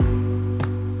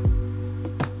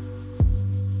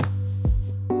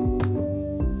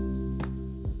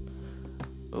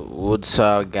What's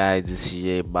up, guys? This is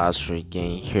Jay Basser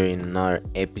again here in another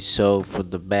episode for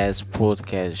the best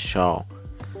podcast show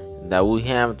that we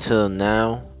have till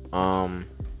now.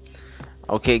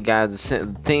 Okay, guys.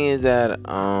 The thing is that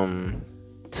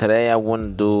today I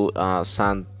want to do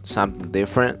something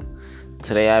different.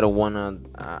 Today I don't wanna.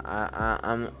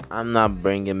 I'm not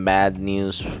bringing bad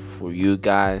news for you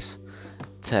guys.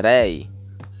 Today,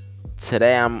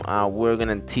 we're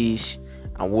gonna teach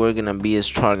and we're gonna be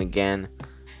starting again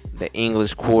the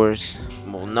English course.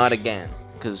 Well, not again,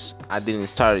 because I didn't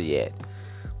start it yet.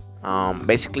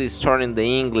 Basically starting the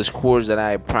English course that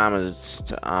I promised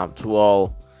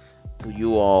to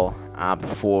you all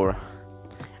before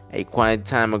a quiet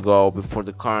time ago, before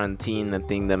the quarantine. I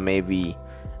think that maybe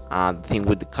the thing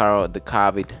with the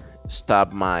COVID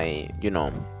stopped my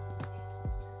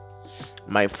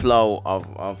flow of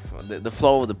the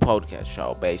flow of the podcast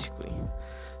show, basically.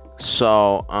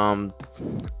 So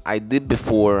I did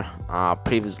before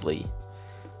previously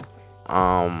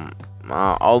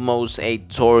almost a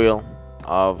tutorial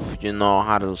of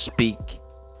how to speak,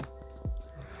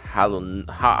 how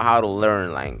to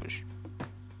learn language.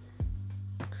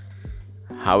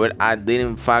 However, I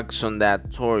didn't focus on that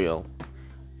tutorial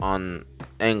on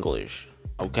English.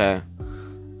 Okay,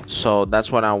 so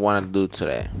that's what I want to do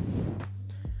today.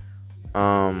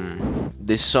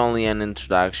 This is only an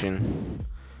introduction.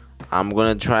 I'm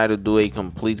gonna try to do a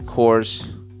complete course.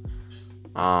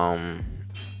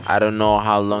 I don't know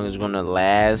how long it's gonna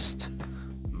last,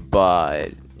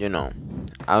 but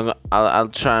I'll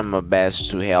try my best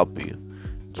to help you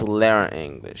to learn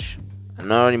English.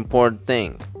 Another important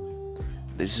thing: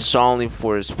 this is only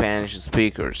for Spanish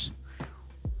speakers.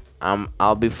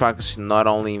 I'll be focusing not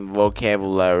only in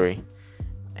vocabulary,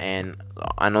 and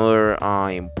another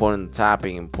important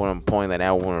point that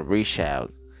I want to reach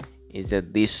out is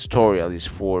that this tutorial is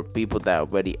for people that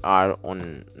already are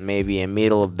on maybe a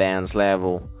middle advanced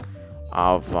level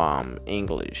of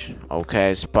English,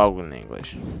 okay, spoken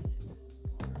English.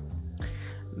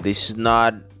 This is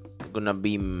not gonna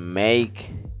be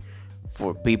make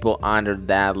for people under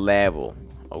that level,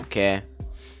 okay.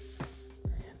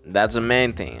 That's the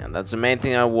main thing.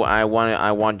 I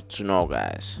want you to know,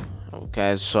 guys.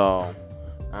 Okay, so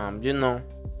I'm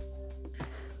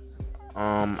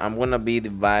gonna be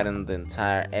dividing the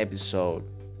entire episode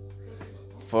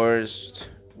first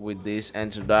with this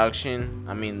introduction.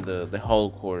 The whole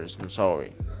course. I'm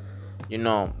sorry.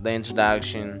 The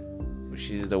introduction, which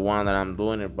is the one that I'm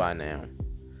doing it right now.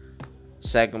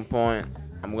 Second point,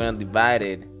 I'm gonna divide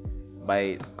it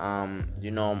by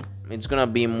it's gonna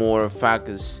be more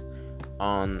focused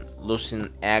on losing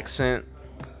accent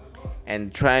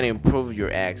and trying to improve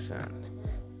your accent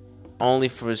only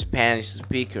for Spanish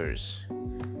speakers,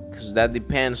 because that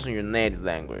depends on your native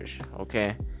language.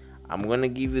 Okay, I'm gonna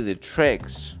give you the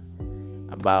tricks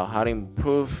about how to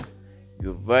improve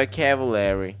your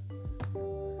vocabulary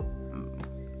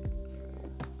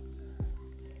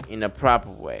in a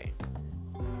proper way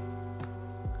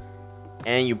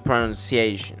and your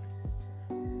pronunciation.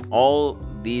 All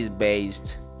these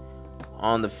based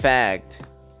on the fact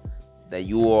that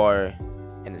you are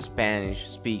a Spanish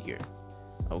speaker,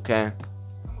 okay?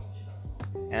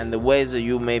 And the ways that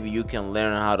you can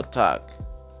learn how to talk,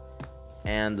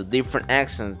 and the different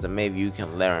accents that maybe you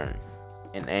can learn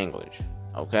in English,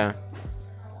 okay?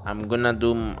 I'm gonna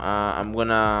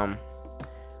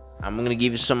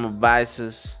give you some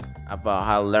advices about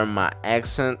how to learn my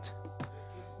accent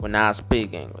when I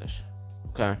speak English,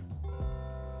 okay?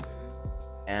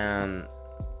 And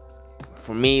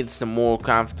for me, it's the more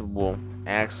comfortable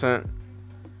accent.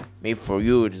 Maybe for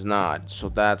you it is not. So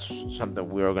that's something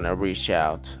we're gonna reach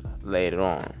out later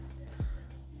on.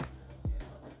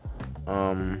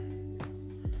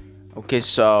 Okay,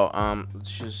 so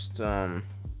let's just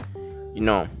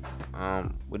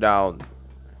without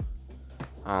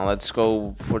let's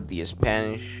go for the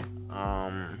Spanish.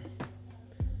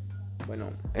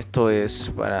 Esto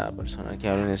es para personas que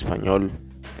hablan español.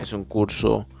 Es un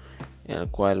curso en el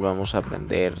cual vamos a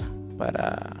aprender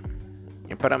para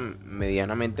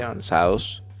medianamente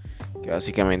avanzados, que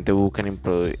básicamente buscan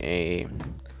improve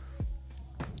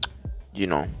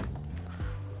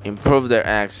their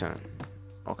accent,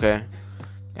 okay,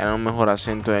 ganar un mejor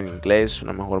acento en inglés,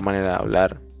 una mejor manera de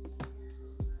hablar,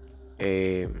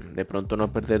 de pronto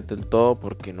no perderte del todo,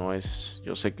 porque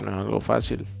yo sé que no es algo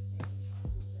fácil,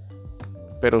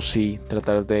 pero sí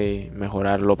tratar de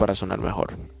mejorarlo para sonar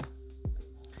mejor.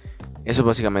 Eso es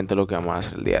básicamente lo que vamos a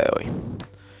hacer el día de hoy.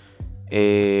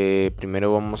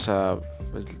 Primero vamos a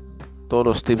todos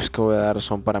los tips que voy a dar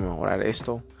son para mejorar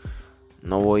esto.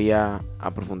 No voy a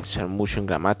profundizar mucho en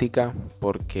gramática,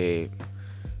 porque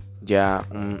ya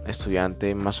un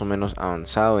estudiante más o menos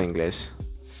avanzado de inglés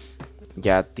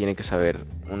ya tiene que saber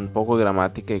un poco de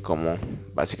gramática y cómo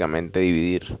básicamente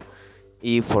dividir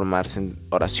y formarse en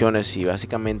oraciones y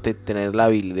básicamente tener la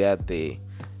habilidad de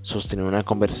sostener una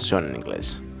conversación en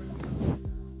inglés.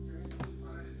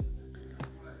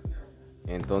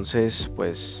 Entonces,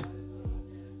 pues,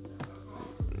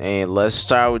 let's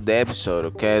start with the episode,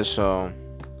 okay? So,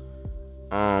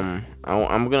 I'm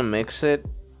gonna mix it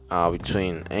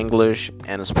between English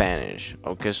and Spanish,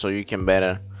 okay? So you can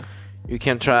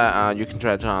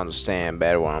try to understand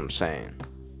better what I'm saying.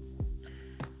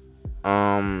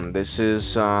 This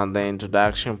is the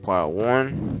introduction part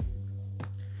one,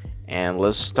 and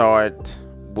let's start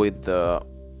with the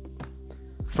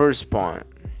first point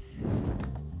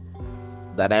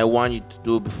that I want you to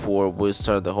do before we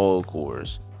start the whole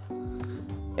course.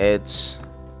 It's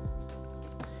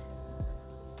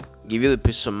give you the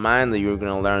peace of mind that you're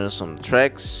gonna learn some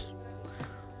tricks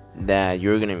that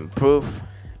you're gonna improve,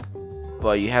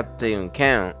 but you have to take into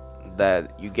account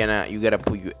that you gotta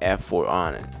put your effort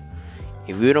on it.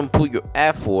 If you don't put your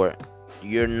effort,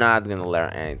 you're not gonna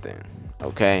learn anything,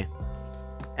 okay?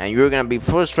 And you're gonna be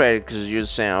frustrated because you're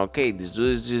saying, okay, this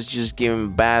dude is just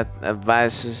giving bad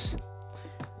advices,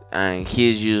 and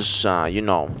he's just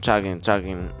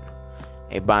talking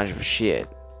a bunch of shit.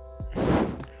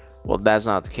 Well, that's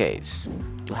not the case.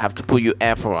 You have to put your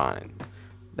effort on it.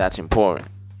 That's important.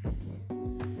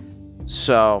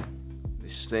 So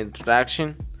this is the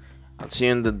introduction. I'll see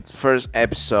you in the first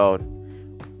episode,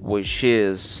 which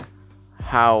is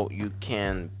how you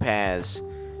can pass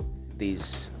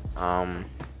this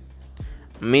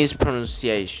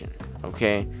mispronunciation.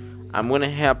 Okay, I'm gonna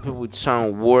help you with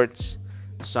some words,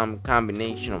 some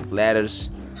combination of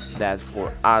letters that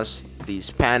for us, the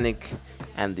Hispanic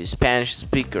and the Spanish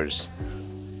speakers,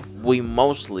 we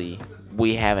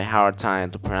have a hard time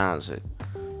to pronounce it.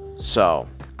 So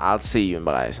I'll see you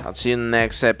guys. I'll see you in the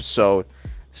next episode.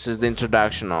 This is the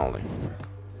introduction only.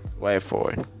 Wait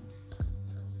for it.